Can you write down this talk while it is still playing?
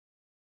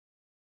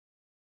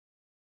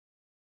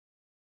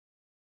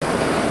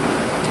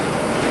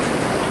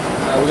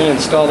going to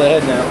install the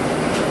head now.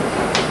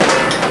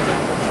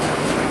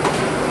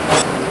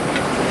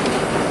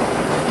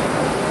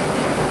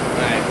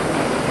 Alright.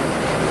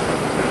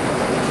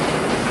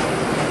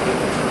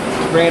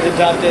 Bring it to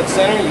top dead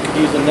center. You could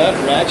use a nut,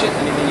 ratchet,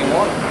 anything you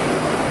want.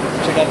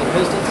 Check out the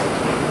pistons.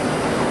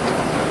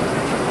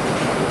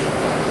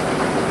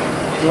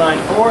 Line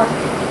 4, 2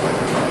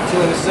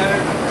 in the center,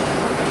 2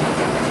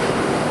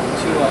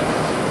 up.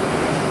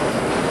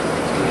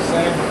 2 in the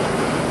center,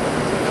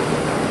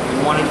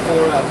 and 1 and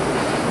 4 up.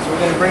 So we're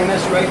going to bring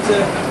this right to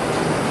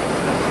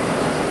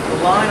the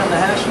line on the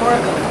hash mark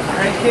on the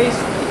crankcase,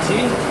 the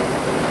T.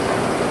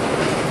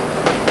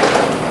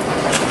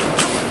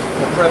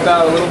 We'll prep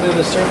out a little bit of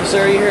the surface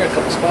area here, a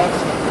couple spots.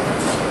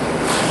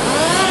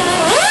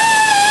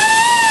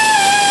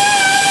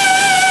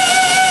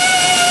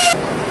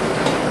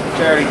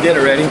 I already did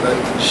already, but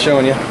just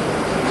showing you.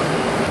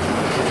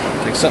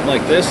 Take something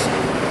like this,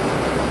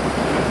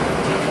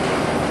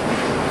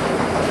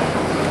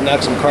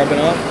 knock some carbon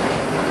off.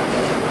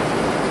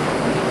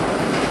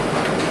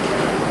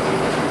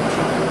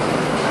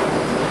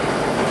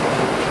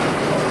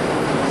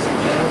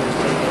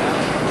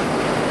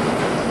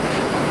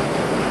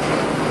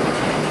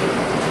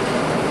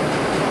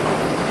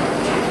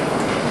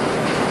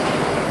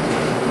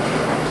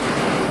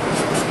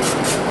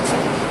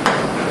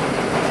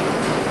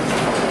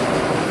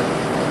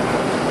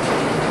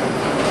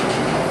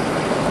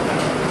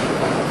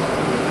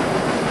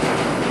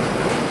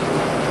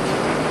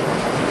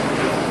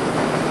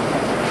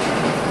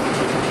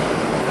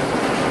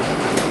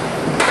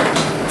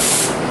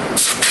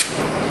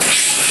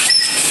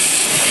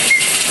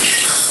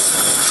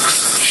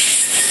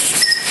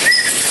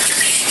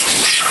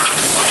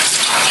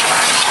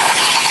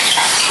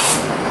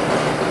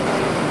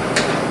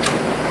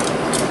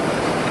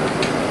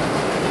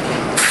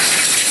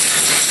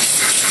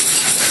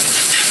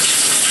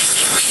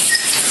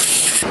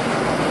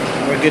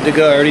 Good to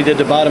go. I already did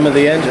the bottom of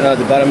the engine,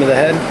 the bottom of the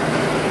head.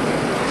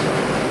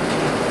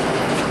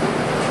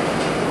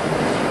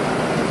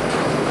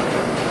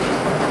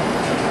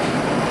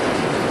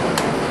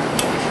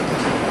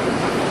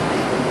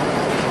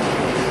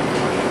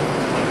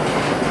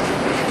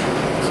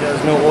 See,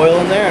 there's no oil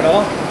in there at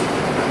all.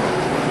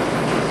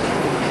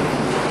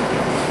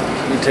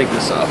 Let me take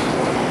this off.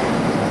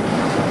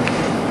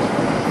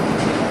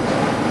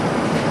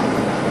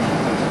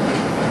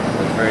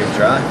 It's very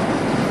dry.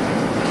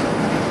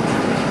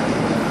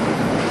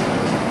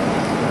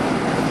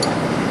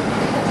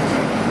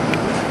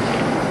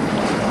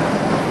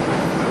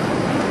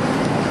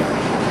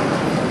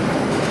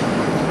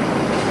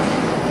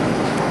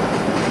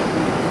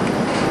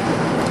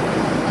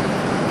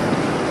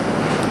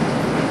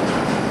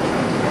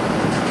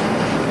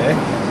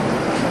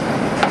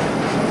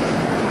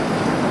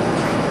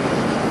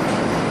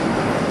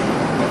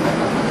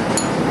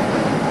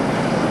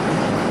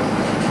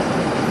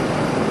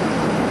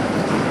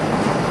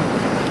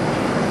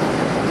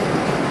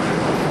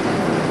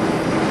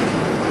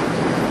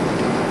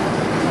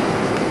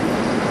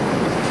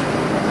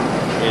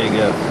 There you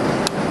go.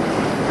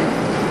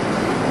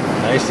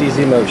 Nice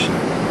easy motion.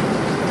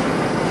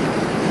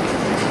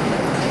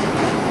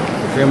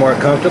 If you're more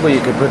comfortable,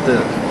 you could put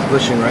the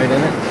bushing right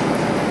in it.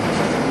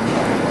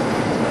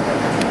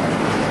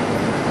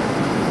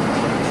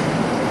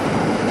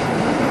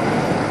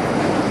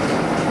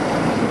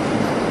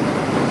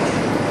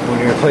 When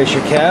you replace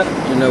your cap,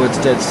 you know it's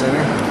dead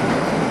center.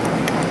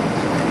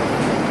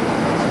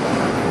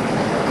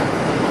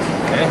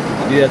 Okay,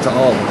 do that to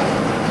all of them.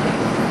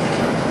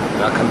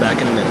 I'll come back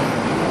in a minute.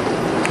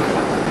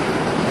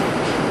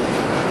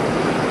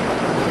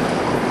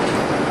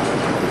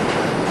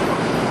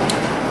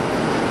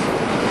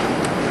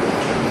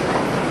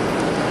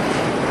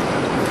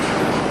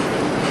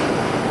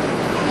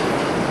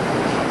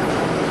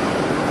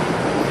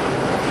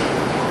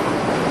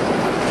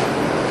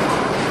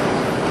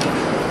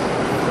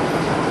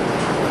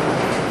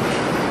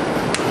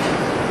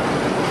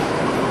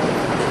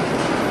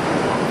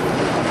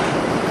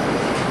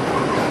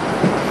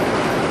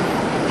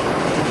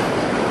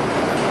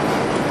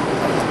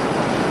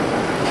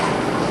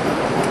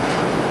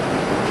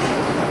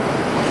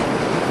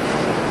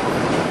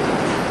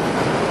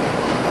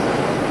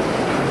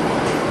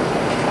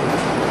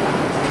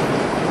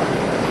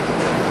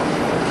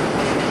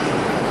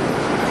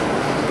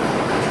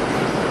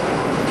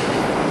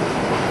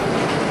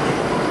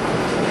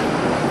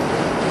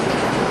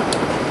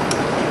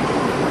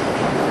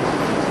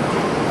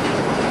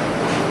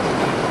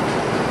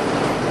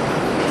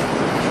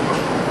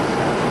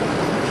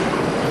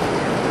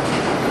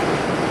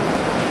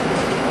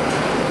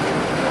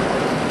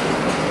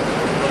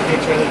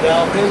 Turn the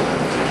valve in.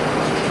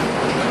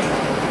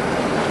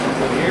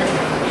 Over here,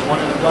 there's one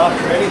in the block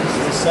ready. This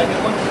is the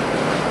second one.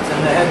 It's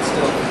in the head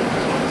still.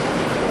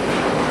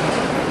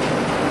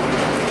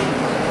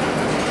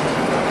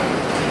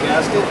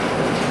 Gasket.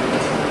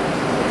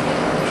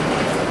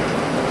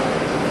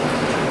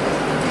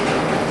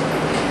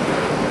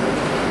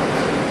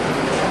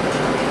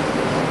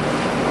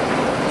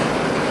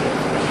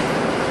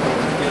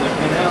 Get the other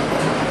pin out.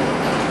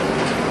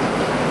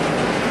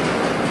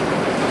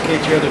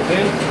 your other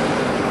pin.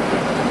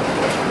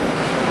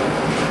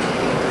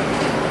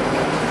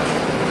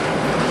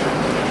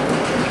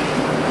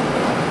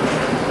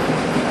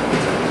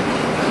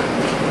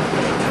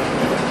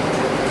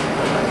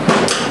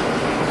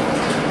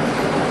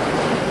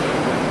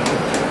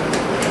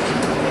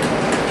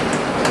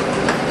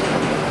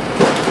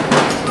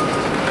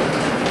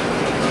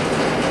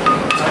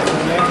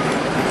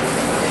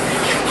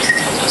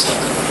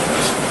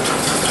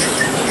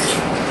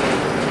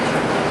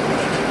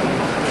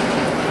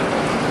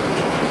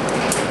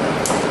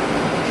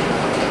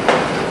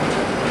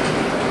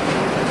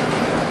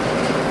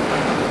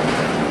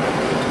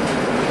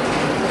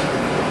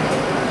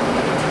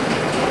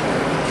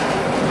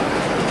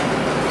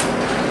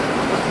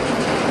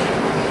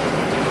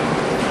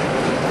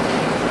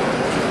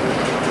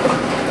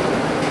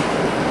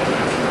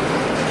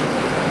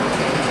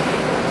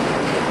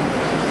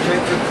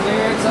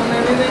 Clearance on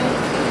everything.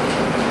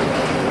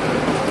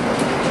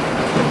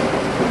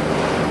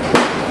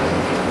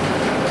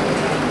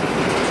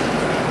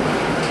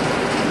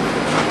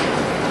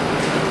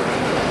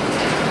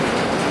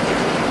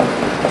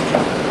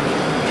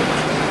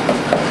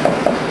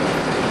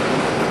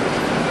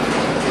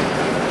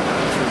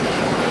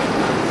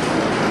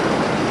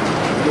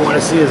 What you want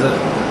to see is a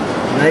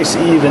nice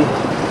even.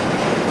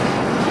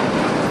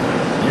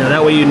 You know,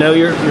 that way you know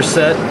you're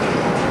set.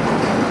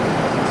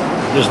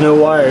 There's no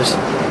wires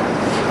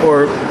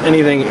or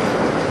anything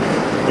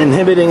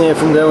inhibiting it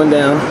from going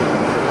down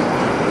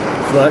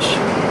flush.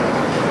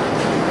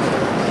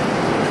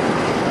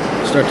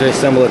 Start to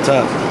assemble the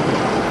top.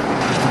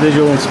 Just a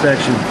visual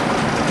inspection.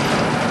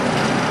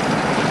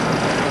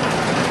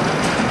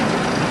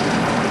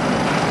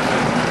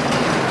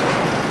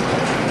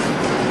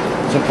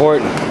 It's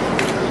important.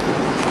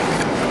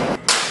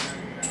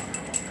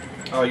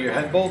 Oh, your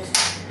head bolts?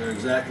 They're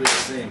exactly the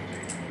same.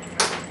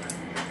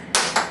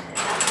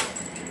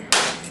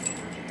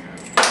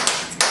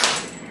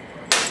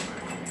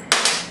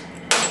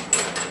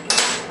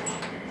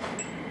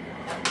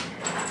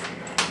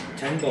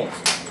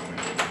 Bolts.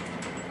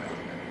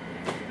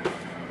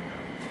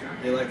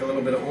 They like a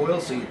little bit of oil,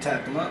 so you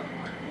tap them up.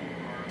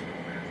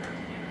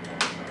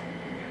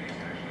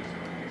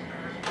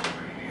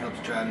 Helps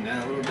drive them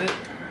down a little bit.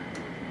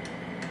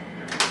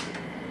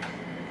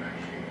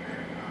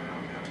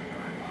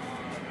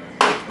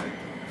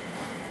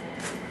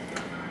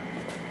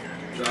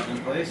 Drop in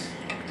place.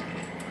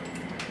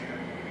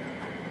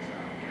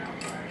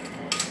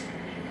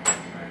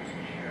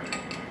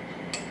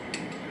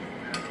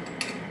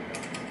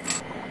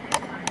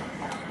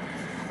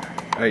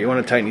 Alright, you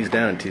want to tighten these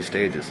down in 2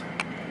 stages.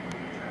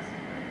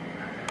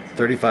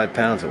 35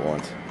 pounds at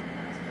once.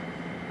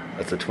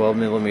 That's a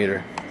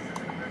 12mm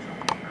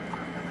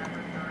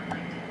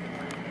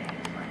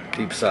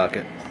deep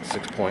socket,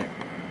 6-point.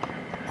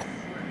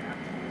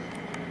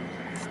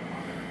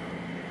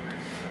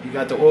 You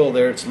got the oil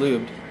there, it's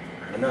lubed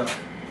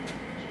enough.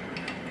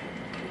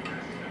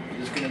 You're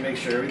just going to make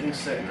sure everything's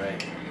sitting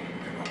right.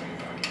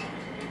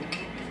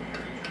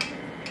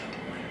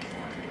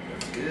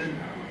 That's good.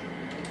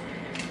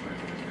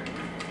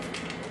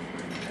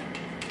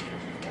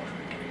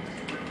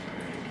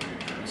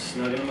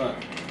 Snugging them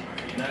up.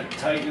 You're not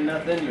tightening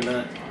nothing, you're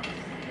not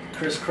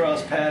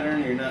crisscross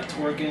pattern, you're not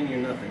torquing, you're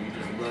nothing. You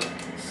just let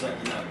it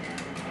setting up.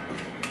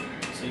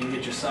 So you can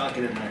get your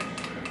socket in there.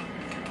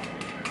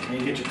 And you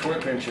can get your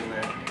torque wrench in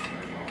there.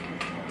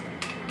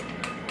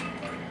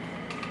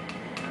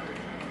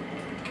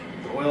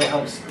 The oil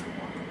helps.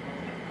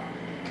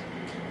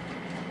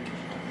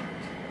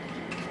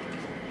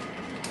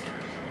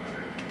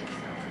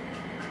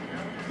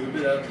 Lube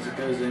it up as it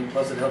goes in,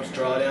 plus it helps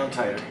draw down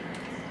tighter.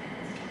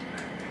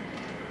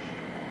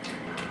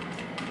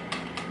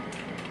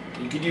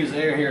 You could use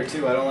air here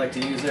too. I don't like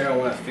to use air. I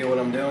want to feel what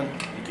I'm doing.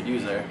 You could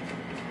use air.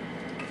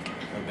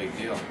 No big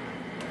deal.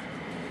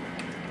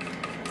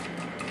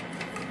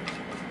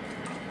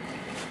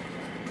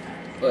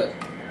 But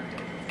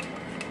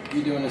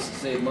you're doing this to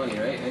save money,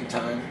 right? And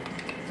time.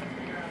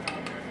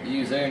 You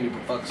use air and you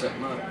can fuck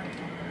something up.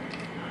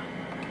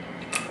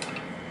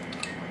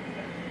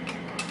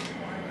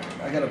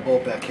 I got a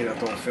bolt back here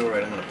that don't feel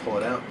right. I'm going to pull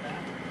it out.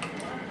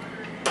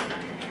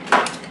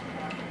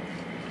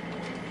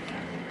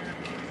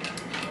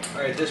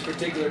 Alright, this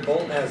particular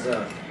bolt has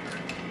a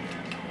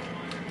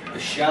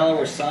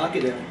shallower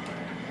socket in it.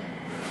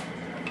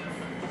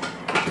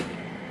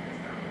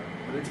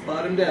 But it's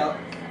bottomed out.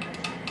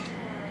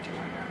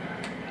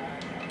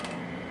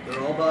 They're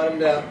all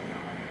bottomed out.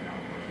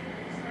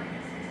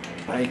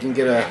 Now you can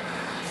get a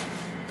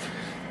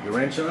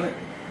wrench on it.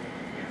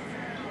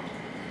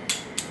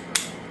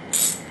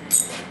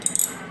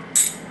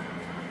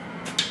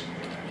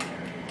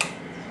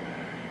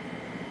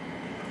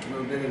 A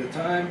little bit at a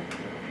time.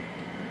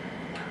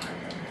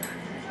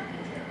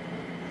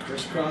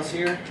 Crisscross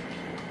here.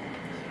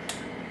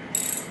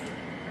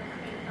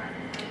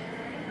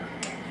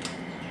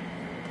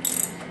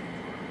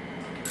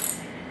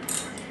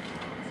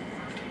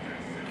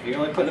 You're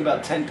only putting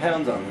about 10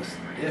 pounds on this,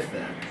 if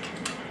that.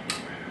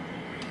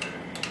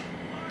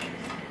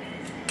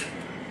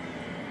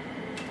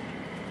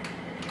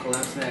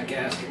 adjust that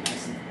gasket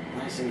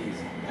nice and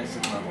easy, nice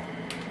and level.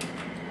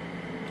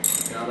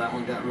 Now that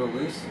one got real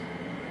loose.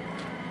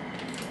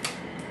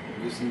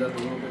 Loosened up a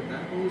little bit.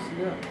 That one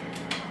loosened up.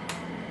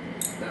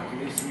 That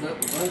one loosened up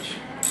a bunch.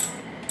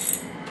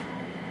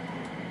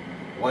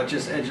 Watch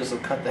this edge, this will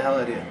cut the hell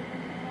out of you.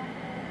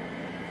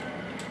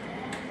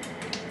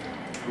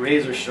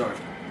 Razor sharp.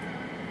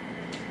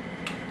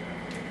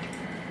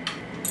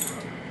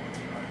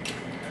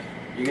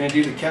 You're going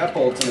to do the cap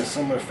bolts in a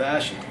similar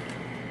fashion.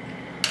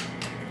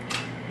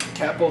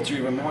 Cap bolts are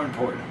even more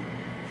important.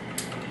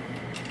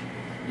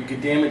 You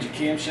could damage a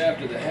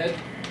camshaft or the head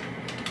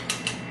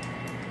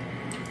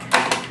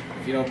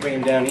if you don't bring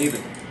them down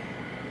even.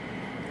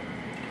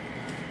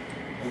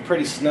 I'm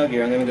pretty snug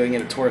here. I'm going to go and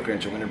get a torque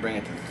wrench. I'm going to bring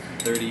it to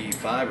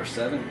 35 or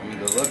 7. Let me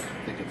go look.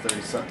 I think it's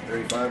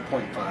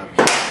 35.5.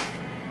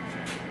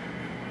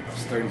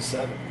 It's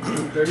 37.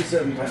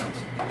 37 pounds.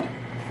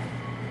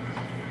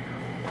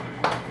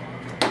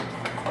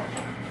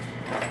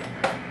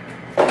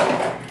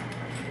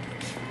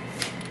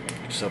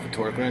 Get yourself a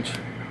torque wrench.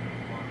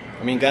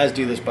 I mean, guys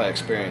do this by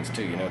experience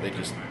too. You know, they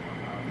just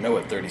know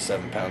what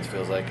 37 pounds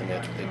feels like, and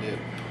that's what they do.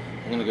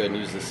 I'm going to go ahead and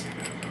use this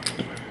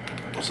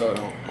so I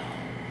don't,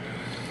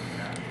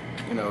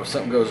 you know, if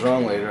something goes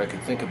wrong later, I can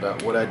think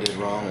about what I did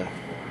wrong and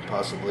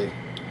possibly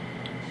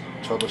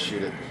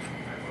troubleshoot it.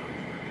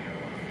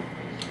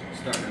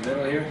 Start in the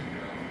middle here.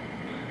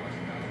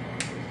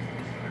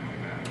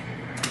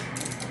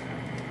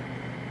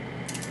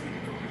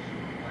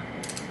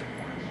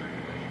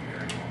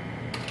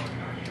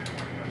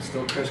 I'm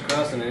still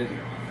crisscrossing. I didn't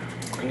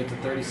bring it to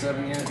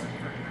 37 yet.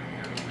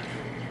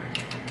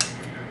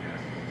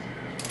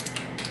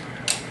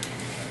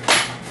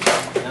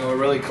 Now we're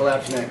really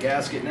collapsing that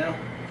gasket now.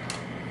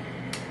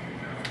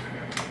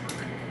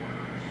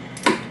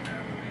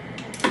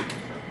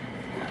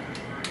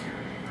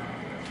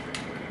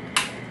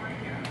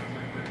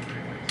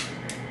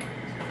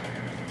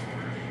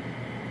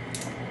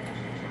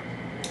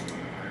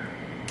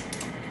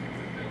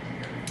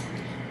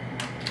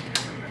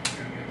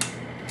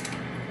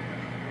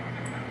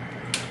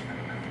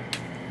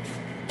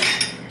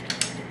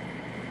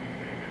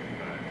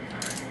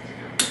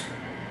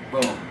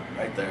 Boom,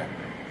 right there.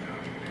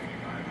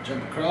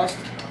 Jump across.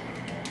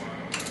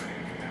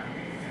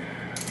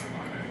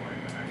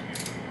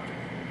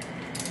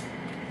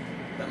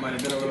 That might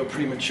have been a little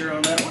premature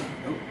on that one.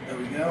 Oh, there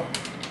we go.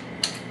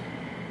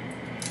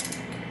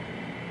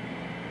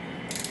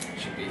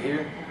 Should be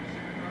here.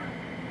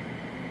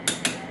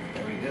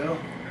 There we go.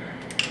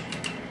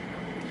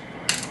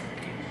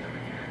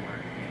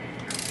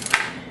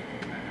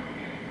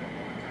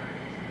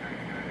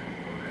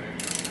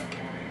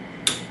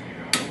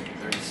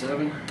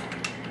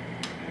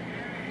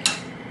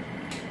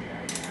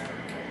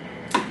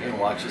 And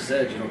watch this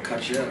edge, it'll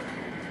cut you up.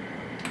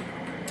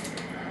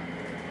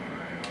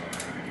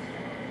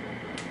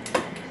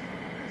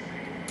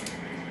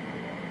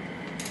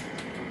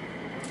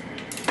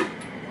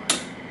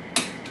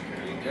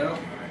 There you go.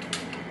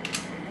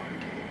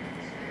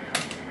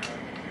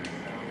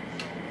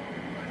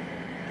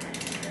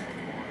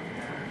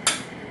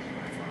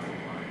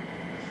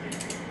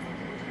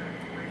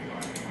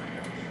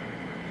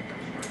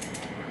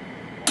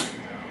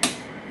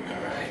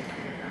 Alright.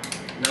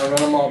 Now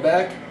run them all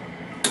back.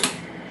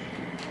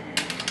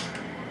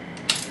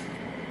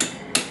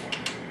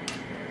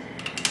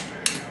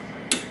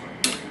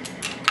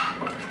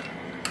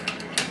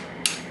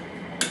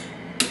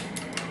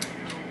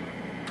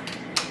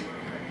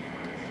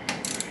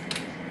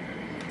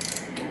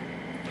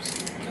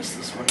 Missed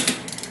this one.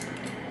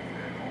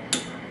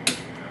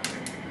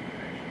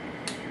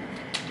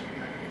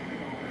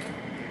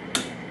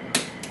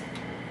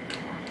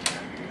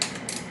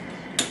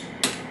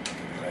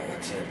 Alright,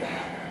 that's it.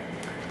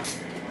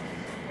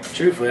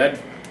 Truthfully, I'd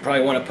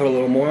probably want to put a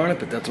little more on it,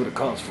 but that's what it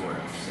calls for.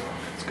 So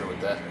let's go with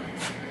that.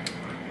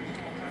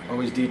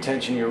 Always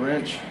detension your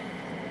wrench.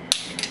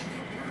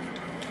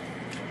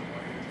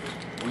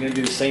 We're going to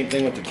do the same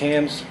thing with the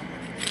cams.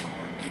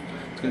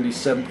 It's going to be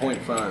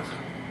 7.5.